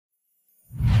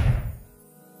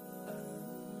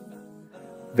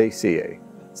VCE.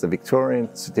 It's the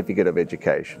Victorian Certificate of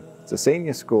Education. It's a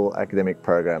senior school academic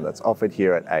program that's offered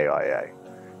here at AIA.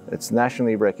 It's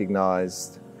nationally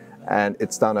recognised and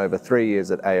it's done over 3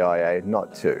 years at AIA,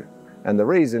 not 2. And the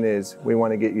reason is we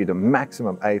want to get you the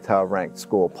maximum ATAR ranked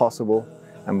score possible,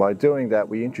 and by doing that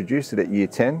we introduced it at Year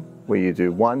 10 where you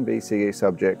do 1 VCE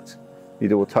subject, you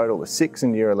do a total of 6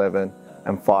 in Year 11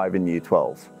 and 5 in Year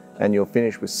 12, and you'll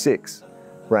finish with 6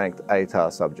 ranked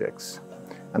ATAR subjects,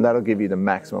 and that'll give you the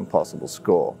maximum possible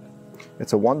score.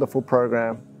 It's a wonderful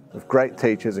program with great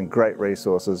teachers and great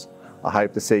resources. I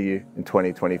hope to see you in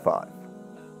 2025.